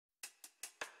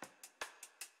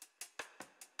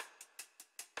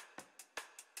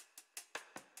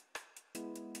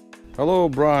Hello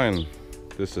Brian,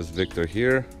 this is Victor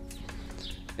here,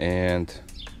 and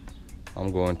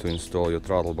I'm going to install your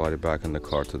throttle body back in the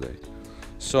car today.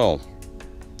 So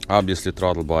obviously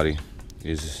throttle body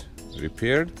is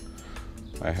repaired.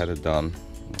 I had it done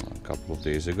a couple of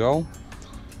days ago.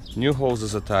 New hose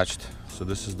is attached, so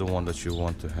this is the one that you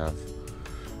want to have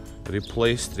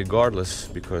replaced regardless,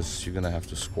 because you're gonna have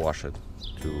to squash it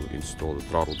to install the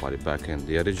throttle body back in.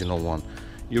 The original one,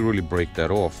 you really break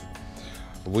that off.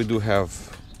 We do have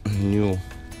new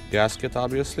gasket,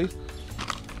 obviously.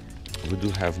 We do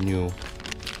have new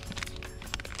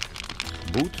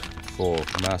boot for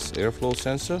mass airflow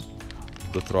sensor,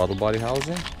 the throttle body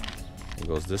housing. It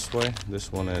goes this way.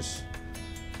 This one is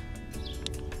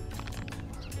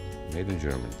made in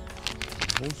Germany.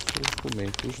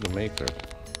 Who's the maker?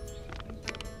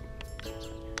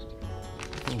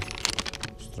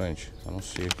 Strange, I don't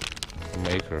see a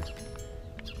maker.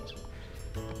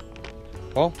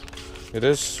 Well, it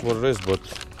is what it is, but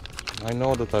I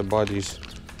know that I buy these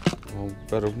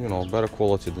better, better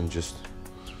quality than just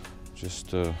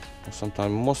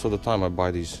sometimes, most of the time I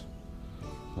buy these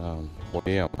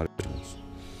OEM originals.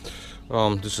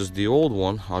 This is the old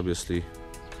one, obviously.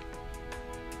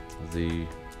 The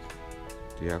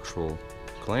actual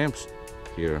clamps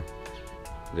here,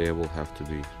 they will have to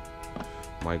be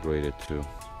migrated to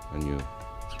a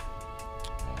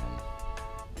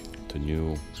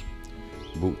new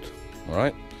boot. All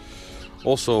right.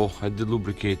 Also, I did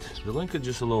lubricate the linkage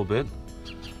just a little bit,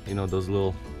 those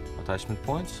little attachment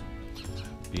points,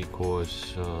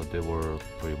 because they were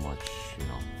pretty much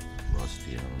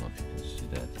rusty. I don't know if you can see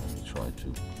that. Let me try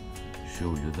to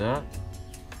show you that.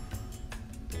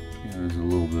 There's a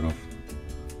little bit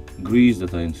of grease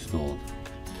that I installed.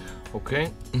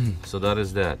 Okay, so that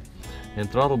is that,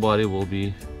 and throttle body will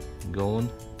be going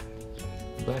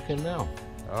back in now.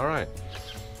 All right,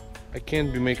 I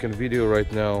can't be making a video right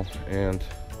now and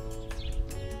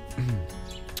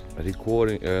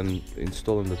recording and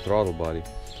installing the throttle body,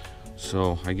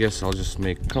 so I guess I'll just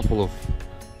make a couple of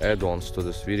add-ons to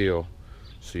this video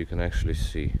so you can actually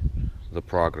see the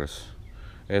progress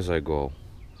as I go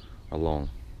along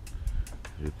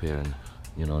repairing,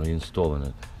 installing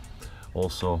it.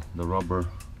 Also, the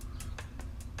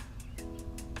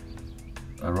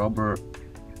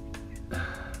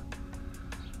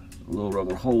little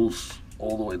rubber hose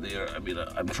all the way there. I mean,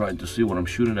 I'm trying to see what I'm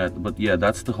shooting at, but yeah,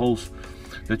 that's the hose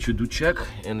that you do check,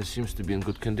 and it seems to be in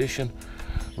good condition.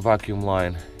 Vacuum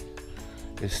line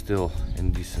is still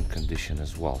in decent condition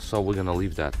as well, so we're gonna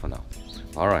leave that for now.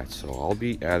 All right, so I'll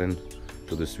be adding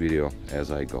to this video as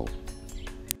I go.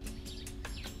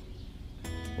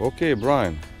 Okay,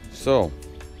 Brian, so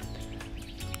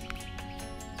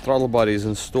throttle body is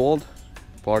installed,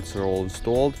 parts are all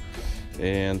installed,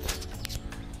 and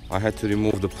I had to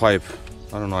remove the pipe.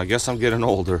 I don't know, I guess I'm getting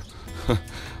older.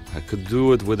 I could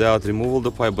do it without removing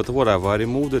the pipe, but whatever, I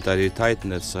removed it, I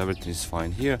retightened it, so everything's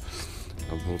fine here.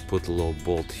 I will put a little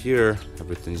bolt here,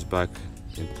 everything's back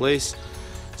in place.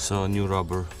 So a new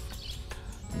rubber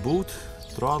boot,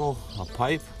 throttle, a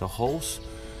pipe, the hose.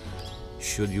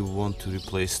 Should you want to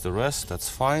replace the rest, that's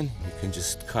fine. You can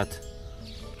just cut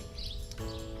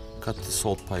the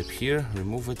salt pipe here,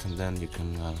 remove it, and then you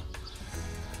can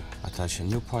attach a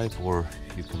new pipe, or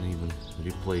you can even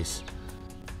replace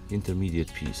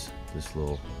intermediate piece, this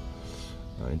little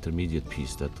intermediate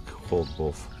piece that hold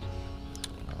both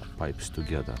pipes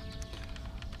together.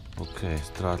 Okay,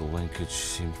 throttle linkage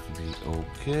seems to be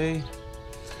okay,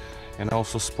 and I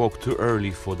also spoke too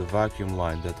early for the vacuum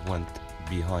line that went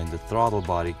behind the throttle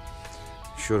body.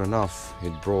 Sure enough,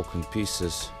 it broke in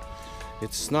pieces.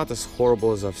 It's not as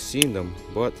horrible as I've seen them,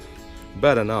 but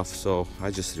bad enough, so I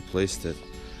just replaced it,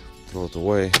 throw it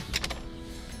away.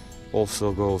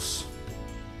 Also goes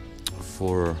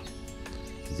for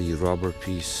the rubber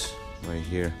piece right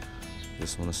here.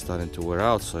 This one is starting to wear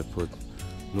out, so I put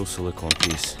new silicone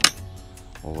piece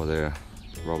over there,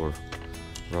 rubber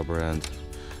end.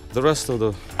 The rest of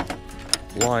the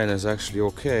line is actually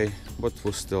okay, but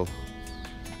we're still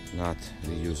not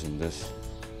reusing this.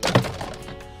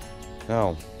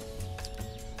 Now,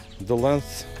 the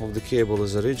length of the cable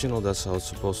is original, that's how it's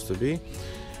supposed to be,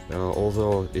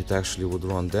 although it actually would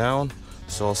run down,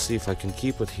 so I'll see if I can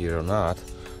keep it here or not.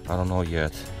 I don't know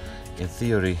yet. In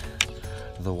theory,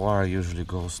 the wire usually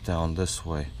goes down this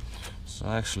way, so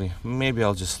actually maybe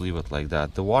I'll just leave it like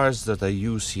that. The wires that I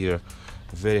use here,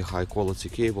 very high quality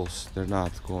cables, they're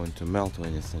not going to melt or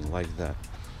anything like that,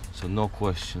 so no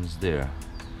questions there.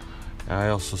 I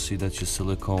also see that you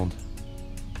siliconed,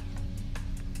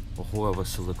 or whoever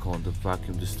siliconed, the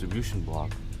vacuum distribution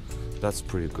block. That's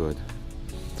pretty good.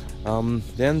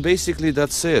 Then basically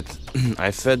that's it.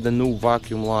 I fed the new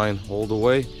vacuum line all the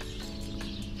way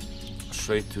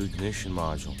straight to ignition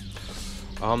module.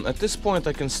 At this point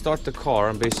I can start the car.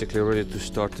 I'm basically ready to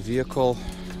start the vehicle.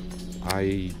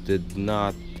 I'm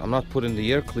not putting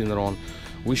the air cleaner on.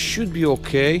 We should be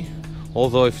okay,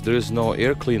 although if there is no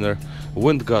air cleaner,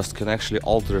 wind gust can actually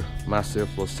alter mass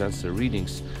airflow sensor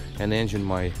readings, and the engine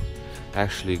might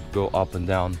actually go up and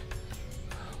down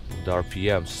with the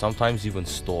RPMs, sometimes even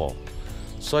stall.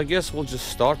 So I guess we'll just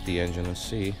start the engine and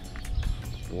see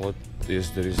what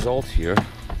is the result here.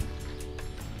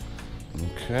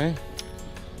 Okay,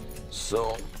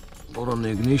 so put on the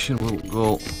ignition. We'll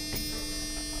go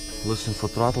listen for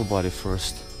throttle body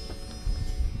first.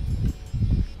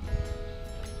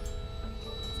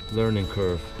 Learning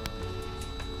curve.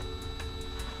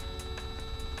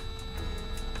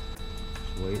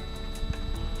 Just wait.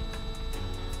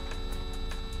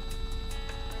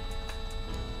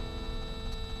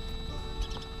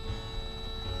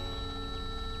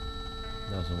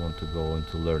 Doesn't want to go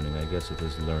into learning. I guess it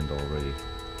is learned already.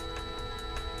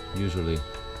 Usually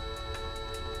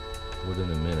within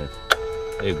a minute.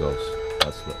 There it goes.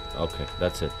 Okay,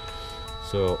 that's it.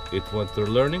 So it went through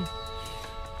learning,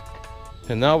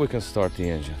 and now we can start the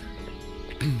engine.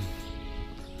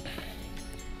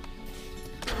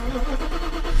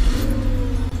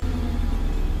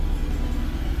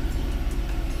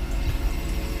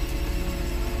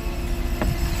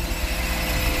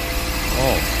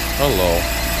 Oh, hello.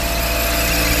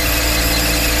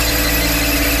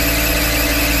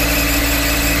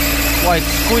 Quite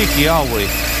squeaky, are we?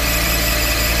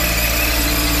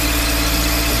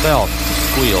 The belt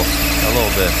squeals a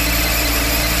little bit.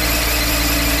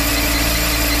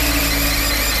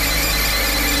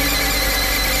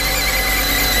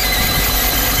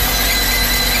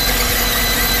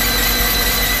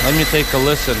 Let me take a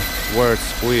listen where it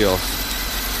squeals.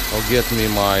 I'll get me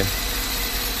my...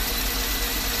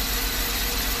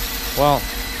 Well,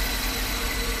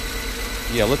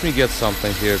 yeah, let me get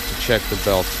something here to check the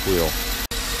belt squeal.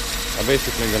 I'm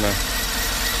basically gonna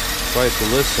try to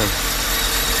listen.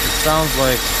 It sounds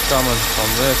like it's coming from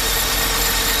this.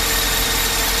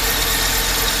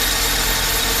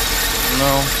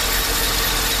 No.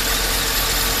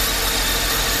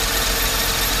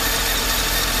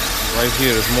 Right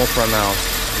here is more pronounced.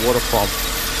 Water pump.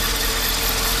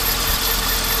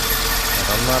 But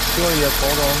I'm not sure yet.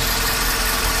 Hold on.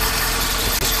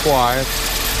 This is quiet.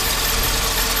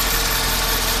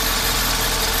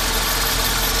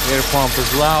 Air pump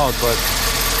is loud, but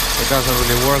it doesn't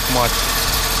really work much.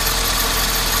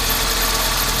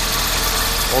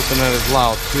 Alternator is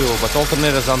loud too, but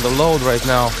alternator is under load right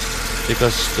now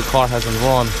because the car hasn't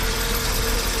run.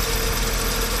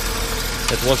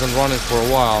 It wasn't running for a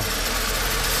while,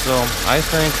 so I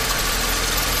think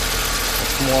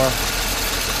it's more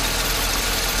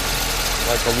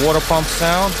like a water pump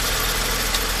sound.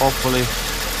 Hopefully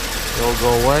it'll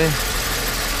go away.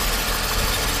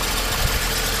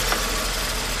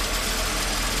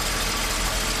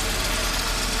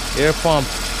 Air pump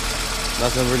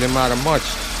doesn't really matter much.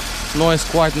 Noise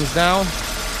quietens down.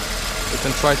 We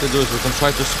can try to do is we can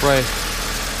try to spray.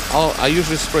 I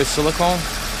usually spray silicone.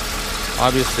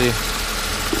 Obviously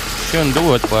shouldn't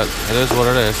do it, but it is what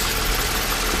it is.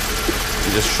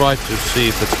 You just try to see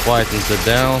if it quietens it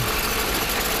down.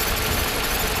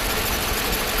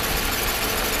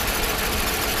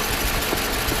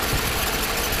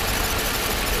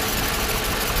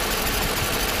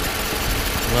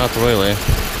 Not really.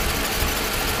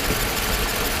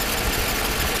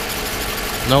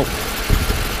 Nope.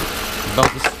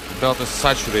 Belt is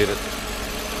saturated,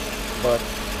 but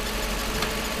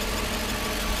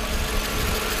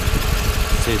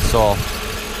see, it's all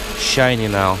shiny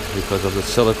now because of the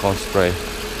silicone spray,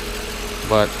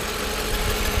 but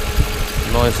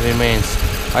noise remains.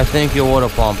 I think your water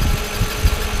pump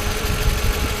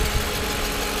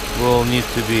will need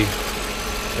to be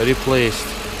replaced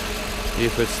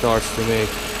if it starts to make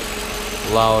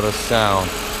louder sound.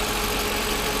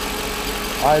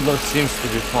 Idler seems to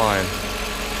be fine.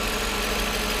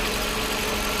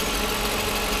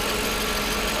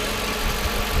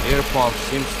 Air pump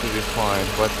seems to be fine,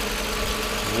 but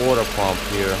water pump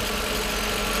here.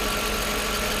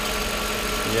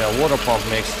 Yeah, water pump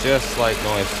makes just slight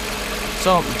noise.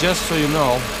 So, just so you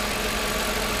know,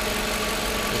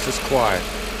 this is quiet.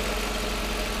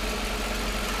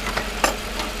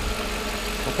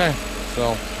 Okay,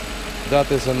 so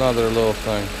that is another little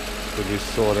thing to be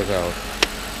sorted out.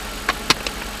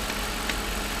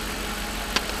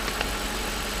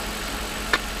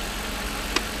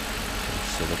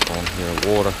 Silicone here,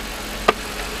 water.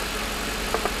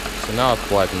 So now it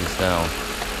quietens down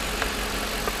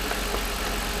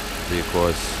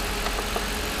because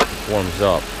it warms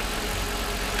up.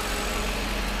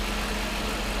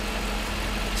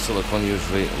 Silicone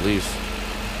usually leaves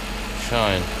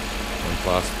shine on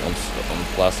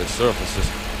plastic surfaces.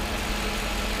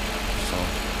 So,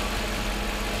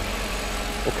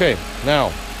 okay,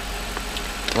 now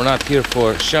we're not here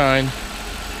for shine,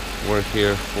 we're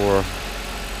here for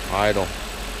idle.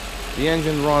 The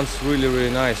engine runs really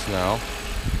nice now.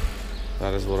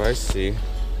 That is what I see.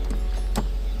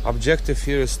 Objective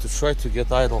here is to try to get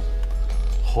idle,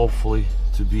 hopefully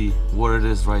to be where it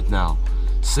is right now.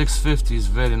 650 is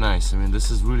very nice. I mean, this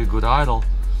is really good idle.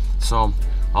 So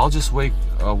I'll just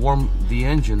warm the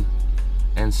engine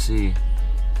and see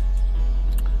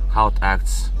how it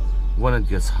acts when it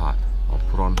gets hot. I'll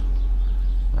put on,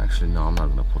 actually no, I'm not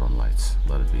gonna put on lights,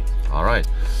 let it be. All right,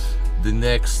 the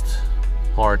next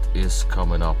part is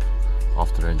coming up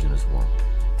after engine is warm.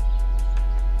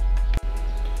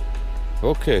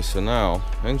 Okay, so now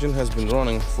engine has been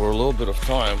running for a little bit of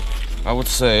time. I would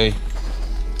say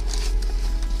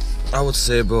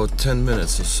about 10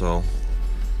 minutes or so.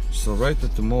 So right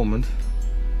at the moment,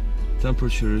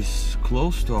 temperature is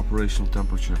close to operational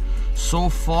temperature. So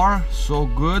far, so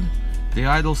good. The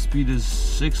idle speed is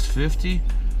 650.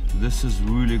 This is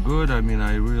really good. I mean,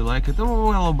 I really like it.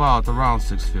 Well, about around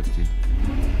 650.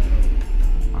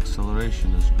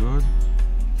 Acceleration is good.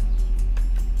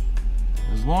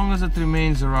 As long as it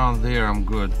remains around there, I'm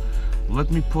good. Let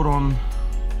me put on,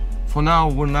 for now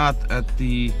we're not at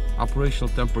the operational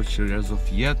temperature as of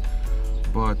yet,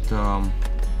 but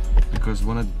because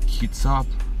when it heats up,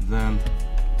 then,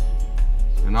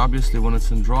 and obviously when it's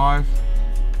in drive,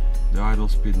 the idle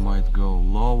speed might go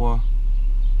lower.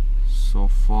 So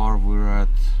far we're at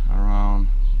around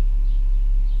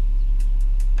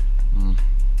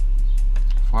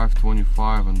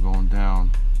 525 and going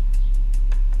down.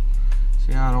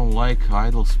 See, I don't like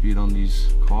idle speed on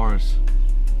these cars.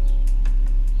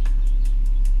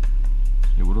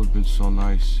 It would have been so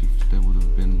nice if they would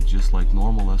have been just like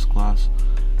normal S-Class,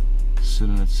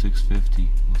 sitting at 650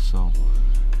 or so.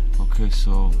 Okay,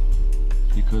 so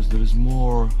because there is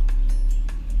more,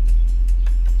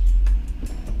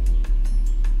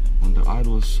 when the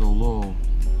idle is so low,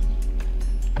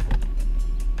 it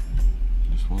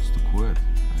just wants to quit.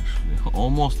 Actually,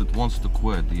 almost it wants to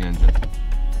quit, the engine.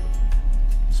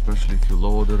 Especially if you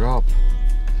load it up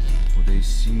with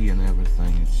AC and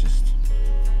everything, it's just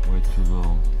way too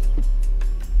low.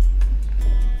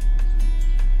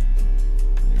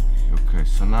 Okay,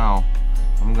 so now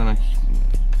I'm gonna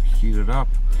heat it up.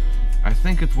 I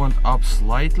think it went up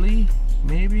slightly,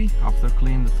 maybe, after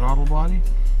cleaning the throttle body.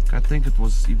 I think it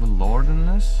was even lower than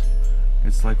this.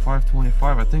 It's like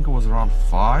 525, I think it was around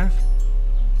 5.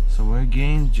 So we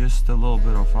gained just a little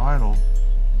bit of idle.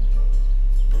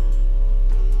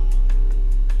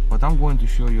 But I'm going to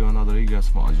show you another e-gas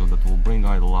module that will bring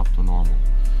idle up to normal.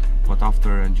 But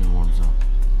after engine warms up,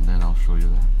 then I'll show you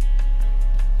that.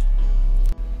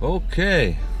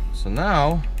 Okay, so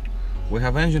now we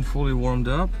have engine fully warmed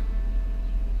up.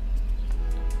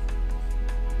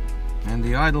 And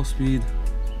the idle speed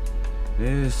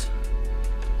is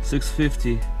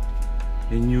 650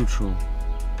 in neutral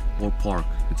or park.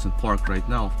 It's in park right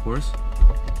now, of course.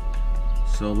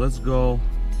 So let's go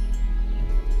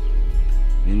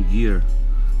in gear.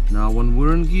 Now when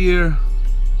we're in gear,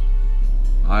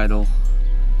 idle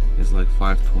is like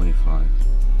 525.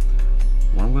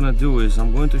 What I'm gonna do is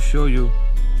I'm going to show you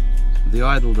the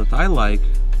idle that I like,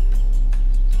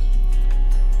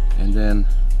 and then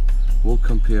we'll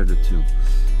compare the two.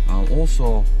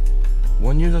 Also,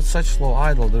 when you're at such low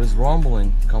idle, there is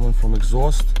rumbling coming from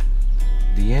exhaust.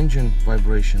 The engine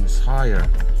vibration is higher,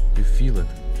 you feel it.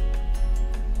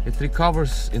 It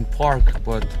recovers in park,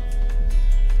 but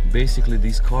basically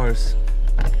these cars,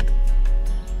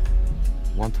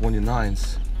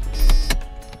 129s,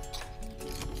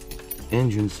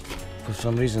 engines, for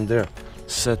some reason they're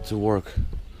set to work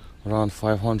around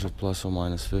 500 plus or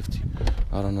minus 50.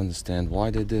 I don't understand why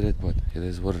they did it, but it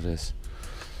is what it is.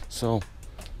 So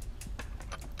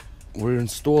we're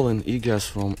installing e-gas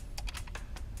from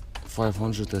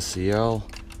 500 SEL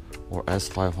or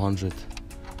S500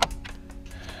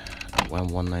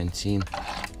 M119,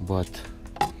 but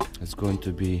it's going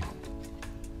to be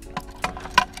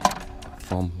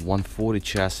from 140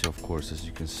 chassis, of course, as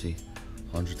you can see.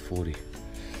 140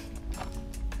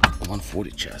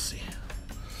 chassis.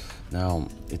 Now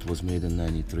it was made in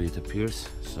 93, it appears,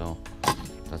 so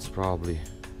that's probably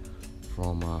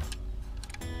from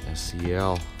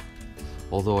SEL.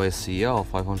 Although SEL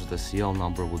 500 SEL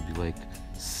number would be like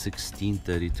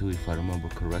 1632 if I remember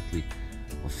correctly,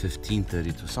 or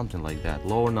 1532, something like that.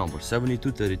 Lower number,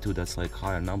 7232, that's like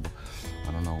higher number.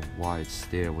 I don't know why it's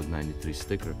there with 93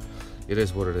 sticker. It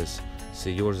is what it is.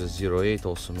 See, yours is 08,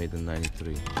 also made in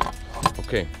 93.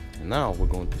 Okay, and now we're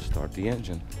going to start the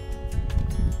engine.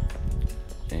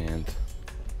 And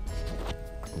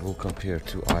we'll compare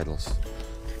two idles.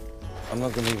 I'm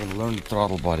not gonna even learn the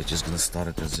throttle body, just gonna start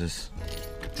it as this.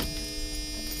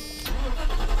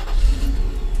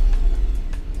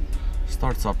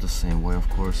 Starts up the same way, of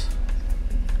course,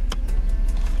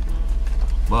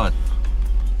 but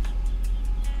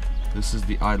this is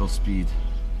the idle speed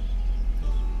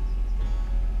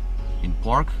in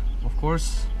park, of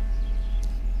course,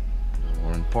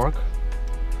 or in park.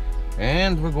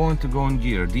 And we're going to go in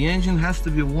gear. The engine has to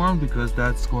be warm because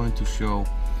that's going to show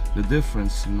the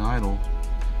difference in idle.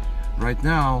 Right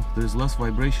now there's less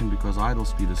vibration because idle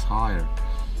speed is higher.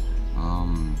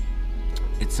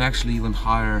 It's actually even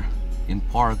higher in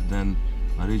park than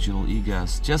original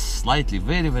e-gas, just slightly,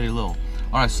 very low.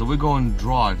 Alright, so we're going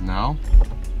drive now.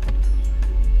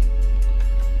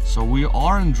 So we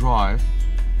are in drive,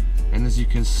 and as you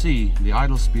can see, the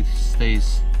idle speed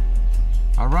stays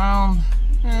around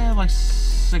like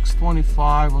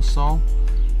 625 or so,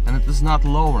 and it is not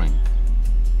lowering.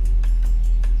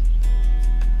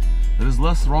 There is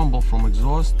less rumble from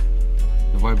exhaust,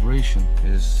 the vibration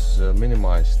is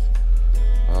minimized,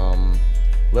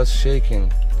 less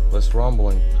shaking, less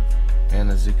rumbling, and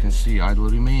as you can see, idle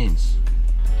remains.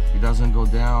 It doesn't go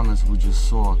down as we just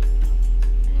saw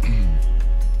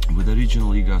with the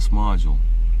original e-gas module.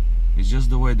 It's just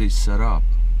the way they set up.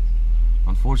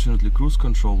 Unfortunately, cruise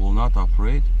control will not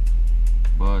operate,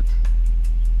 but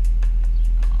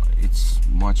it's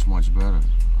much better.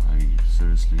 I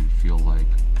seriously feel like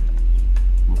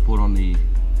we'll put on the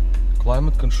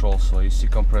climate control, so AC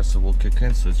compressor will kick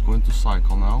in, so it's going to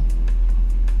cycle now.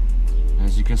 And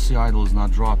as you can see, idle is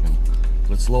not dropping.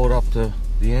 Let's load up the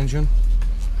engine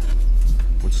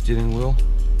with steering wheel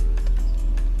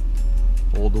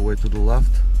all the way to the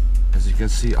left. As you can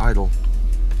see, idle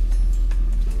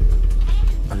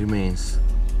remains.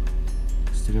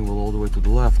 Steering wheel all the way to the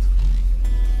left,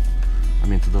 I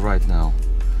mean to the right now.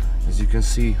 As you can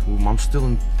see, I'm still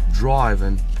in drive,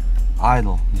 and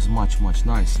idle is much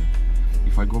nicer.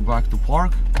 If I go back to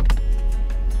park,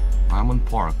 I'm on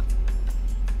park.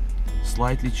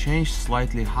 Slightly changed,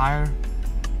 slightly higher,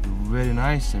 very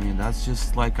nice. I mean, that's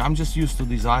just like, I'm just used to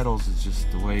these idles. It's just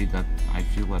the way that I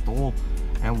feel that all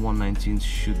M119s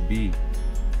should be,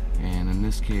 and in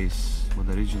this case with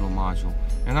the original module.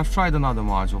 And I've tried another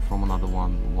module from another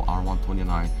one,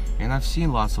 R129, and I've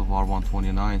seen lots of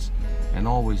R129s, and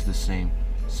always the same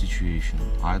situation.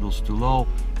 Idle's too low.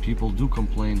 People do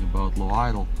complain about low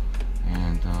idle,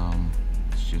 and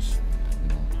it's just, you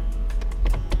know.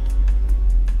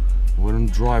 We're in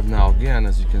drive now again,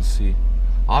 as you can see.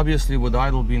 Obviously, with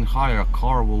idle being higher, a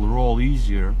car will roll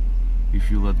easier if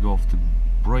you let go of the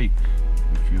brake,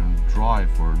 if you're in drive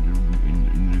or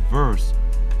in reverse.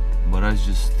 But that's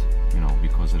just, you know,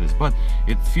 because it is. But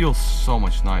it feels so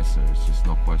much nicer. It's just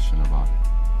no question about it.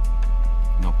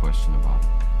 No question about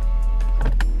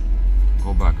it.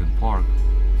 Go back and park.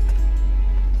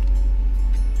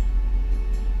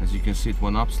 As you can see, it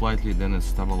went up slightly, then it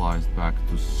stabilized back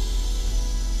to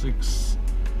 6.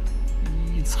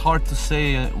 It's hard to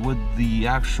say with the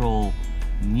actual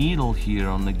needle here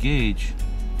on the gauge.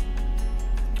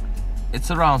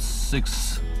 It's around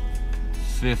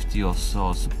 650 or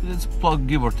so. It's plug,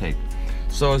 give or take.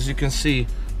 So as you can see,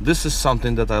 this is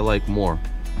something that I like more.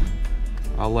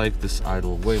 I like this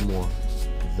idle way more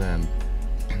than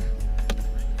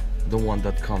the one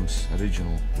that comes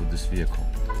original with this vehicle.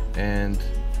 And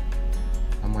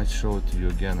I might show it to you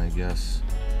again, I guess.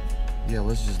 Yeah,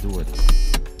 let's just do it.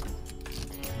 Let's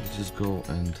just go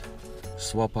and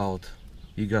swap out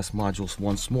e-gas modules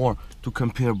once more to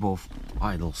compare both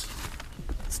idles.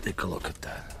 Let's take a look at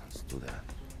that. Let's do that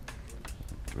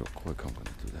real quick. I'm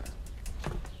gonna do that.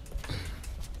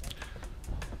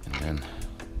 And then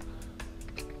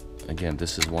again,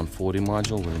 this is 140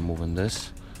 module. We're removing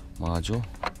this module.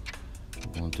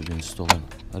 We're going to be installing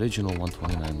original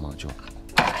 129 module.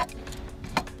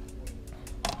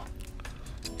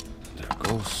 There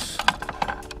goes.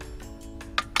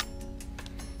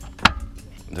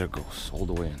 There goes, all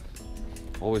the way in.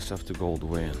 Always have to go all the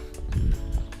way in.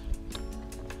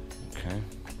 Okay,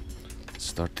 let's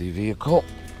start the vehicle.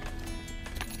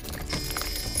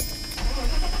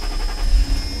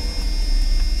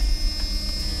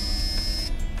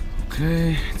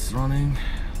 Okay, it's running.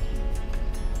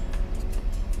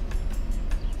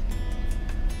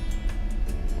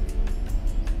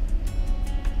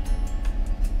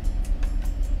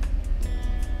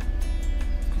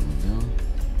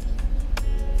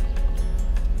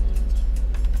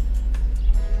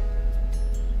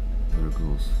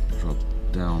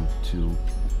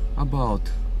 about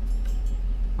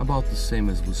the same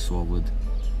as we saw with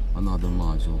another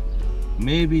module.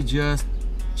 Maybe just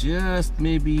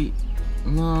maybe,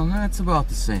 no, it's about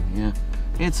the same. Yeah,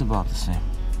 it's about the same.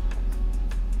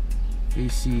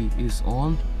 AC is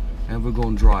on and we're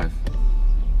going drive.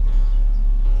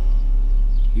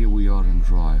 Here we are in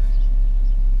drive.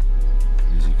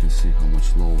 As you can see how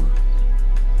much lower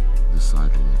this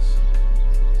idle is.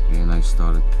 And I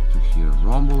started to hear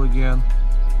rumble again.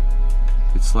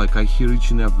 It's like I hear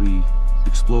each and every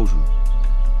explosion.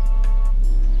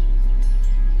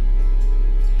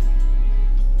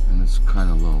 And it's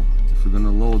kind of low. If we're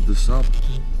gonna load this up,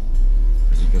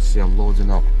 as you can see, I'm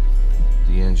loading up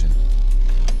the engine.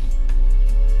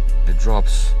 It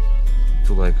drops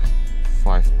to like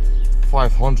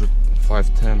 500,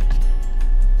 510.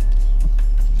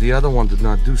 The other one did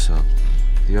not do so.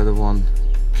 The other one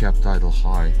kept idle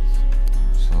high.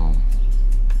 So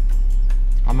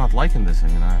I'm not liking this. I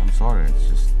mean, I'm sorry. It's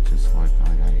just like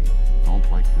I don't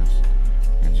like this.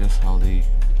 And just how these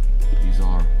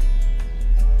are.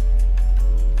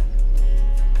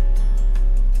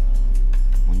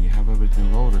 When you have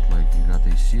everything loaded, like you got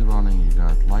AC running, you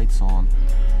got lights on,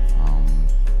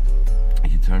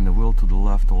 you turn the wheel to the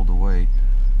left all the way,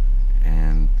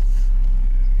 and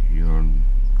you're in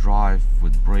drive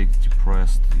with brakes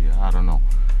depressed. Yeah, I don't know.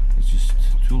 It's just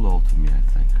too low to me, I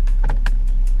think.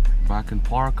 Back in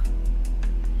park,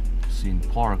 seen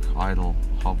park idle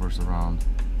hovers around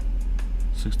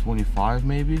 625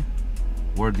 maybe,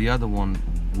 where the other one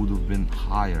would have been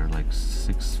higher, like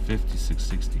 650,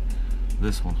 660.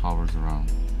 This one hovers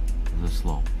around this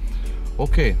low.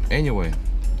 Okay, anyway,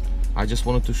 I just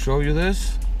wanted to show you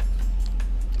this.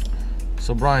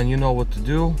 So Brian, you know what to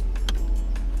do.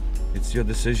 It's your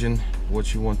decision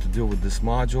what you want to do with this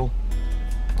module.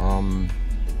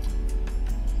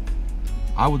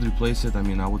 I would replace it. I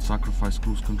mean, I would sacrifice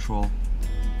cruise control.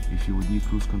 If you would need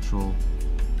cruise control,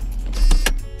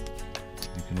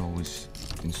 you can always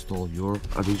install your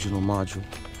original module,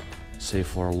 say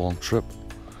for a long trip.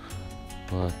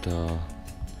 But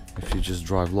if you just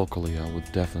drive locally, I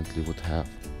would definitely have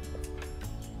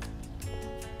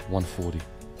 140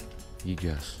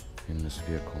 e-gas in this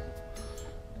vehicle.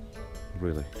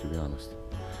 Really, to be honest.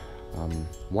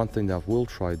 One thing that I will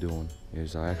try doing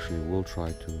is I actually will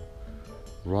try to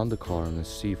run the car and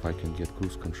see if I can get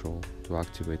cruise control to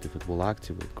activate. If it will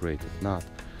activate, great. If not,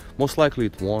 most likely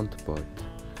it won't, but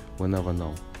we'll never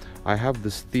know. I have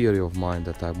this theory of mine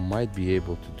that I might be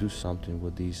able to do something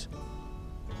with these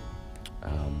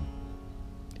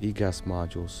e-gas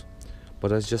modules,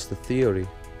 but as just a theory.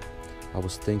 I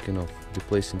was thinking of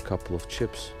replacing a couple of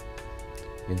chips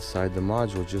inside the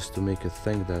module just to make it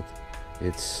think that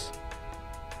it's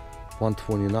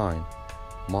 129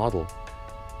 model,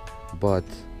 but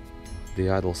the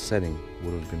idle setting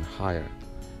would have been higher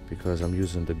because I'm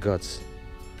using the guts,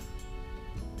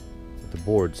 the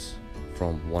boards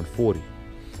from 140.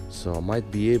 So I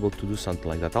might be able to do something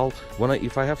like that.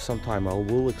 If I have some time, I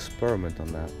will experiment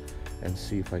on that and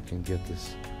see if I can get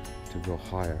this to go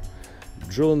higher.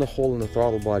 Drilling the hole in the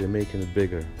throttle body, making it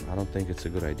bigger, I don't think it's a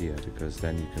good idea, because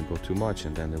then you can go too much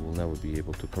and then they will never be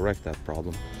able to correct that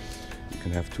problem. You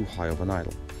can have too high of an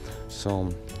idle. So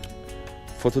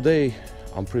for today,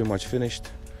 I'm pretty much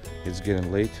finished. It's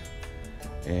getting late,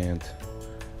 and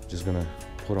just gonna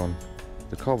put on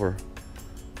the cover,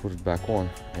 put it back on,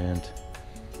 and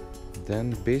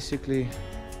then basically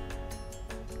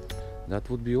that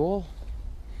would be all.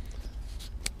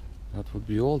 That would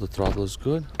be all. The throttle is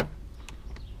good,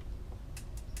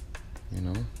 you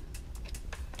know.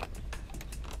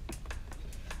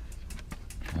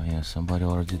 Oh yeah, somebody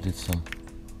already did some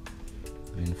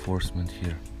reinforcement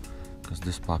here because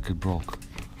this pocket broke.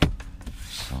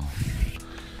 So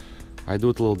I do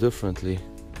it a little differently.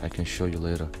 I can show you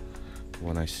later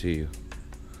when I see you,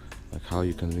 like how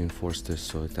you can reinforce this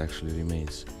so it actually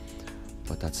remains.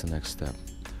 But that's the next step.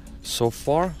 So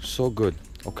far, so good.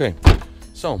 Okay,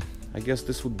 so I guess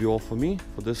this would be all for me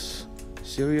for this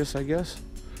series, I guess.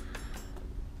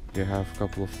 You have a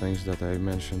couple of things that I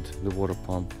mentioned. The water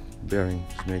pump bearing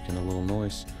is making a little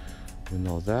noise. We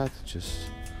know that. Just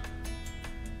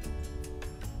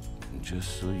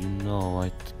so you know,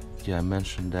 I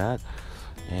mentioned that.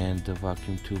 And the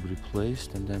vacuum tube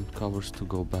replaced, and then covers to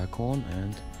go back on,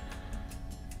 and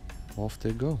off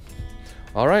they go.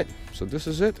 All right, so this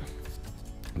is it.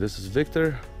 This is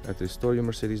Victor at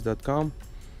RestoreYourMercedes.com,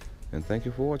 and thank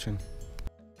you for watching.